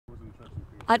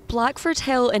At Blackford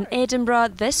Hill in Edinburgh,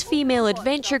 this female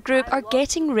adventure group are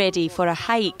getting ready for a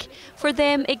hike. For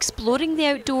them, exploring the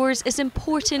outdoors is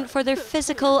important for their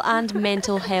physical and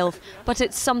mental health, but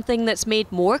it's something that's made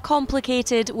more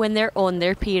complicated when they're on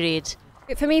their period.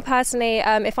 For me personally,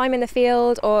 if I'm in the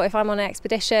field or if I'm on an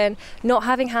expedition, not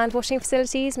having hand washing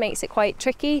facilities makes it quite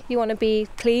tricky. You want to be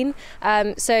clean,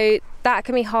 so that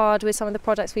can be hard with some of the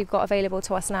products we've got available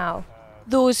to us now.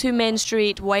 Those who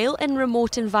menstruate while in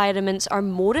remote environments are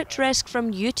more at risk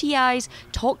from UTIs,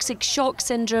 toxic shock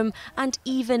syndrome and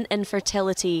even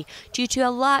infertility due to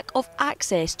a lack of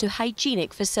access to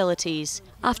hygienic facilities.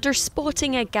 After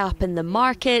spotting a gap in the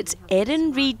market,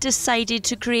 Erin Reid decided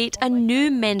to create a new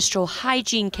menstrual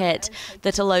hygiene kit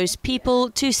that allows people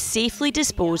to safely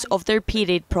dispose of their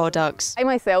period products. I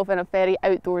myself am a very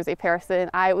outdoorsy person.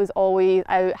 I was always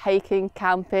out hiking,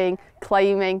 camping,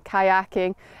 climbing,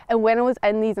 kayaking, and when I was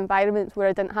in these environments where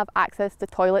I didn't have access to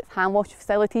toilets, hand wash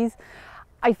facilities,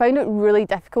 I found it really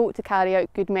difficult to carry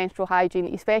out good menstrual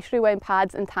hygiene, especially when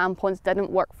pads and tampons didn't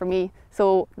work for me.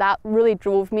 So that really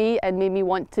drove me and made me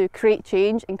want to create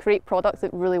change and create products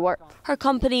that really work. Her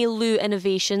company Lou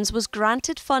Innovations was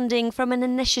granted funding from an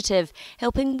initiative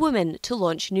helping women to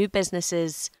launch new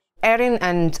businesses. Erin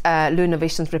and Lou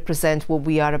Innovations represent what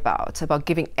we are about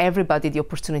giving everybody the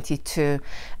opportunity to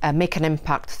make an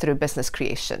impact through business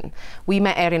creation. We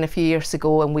met Erin a few years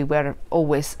ago and we were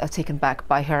always taken back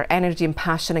by her energy and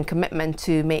passion and commitment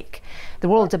to make the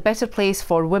world a better place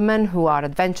for women who are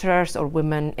adventurers or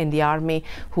women in the army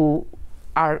who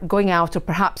are going out or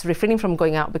perhaps refraining from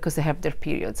going out because they have their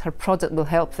periods. Her product will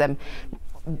help them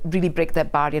really break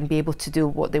that barrier and be able to do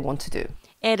what they want to do.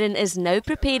 Erin is now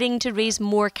preparing to raise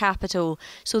more capital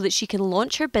so that she can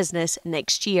launch her business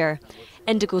next year.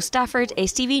 Indigo Stafford,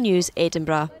 STV News,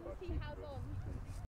 Edinburgh.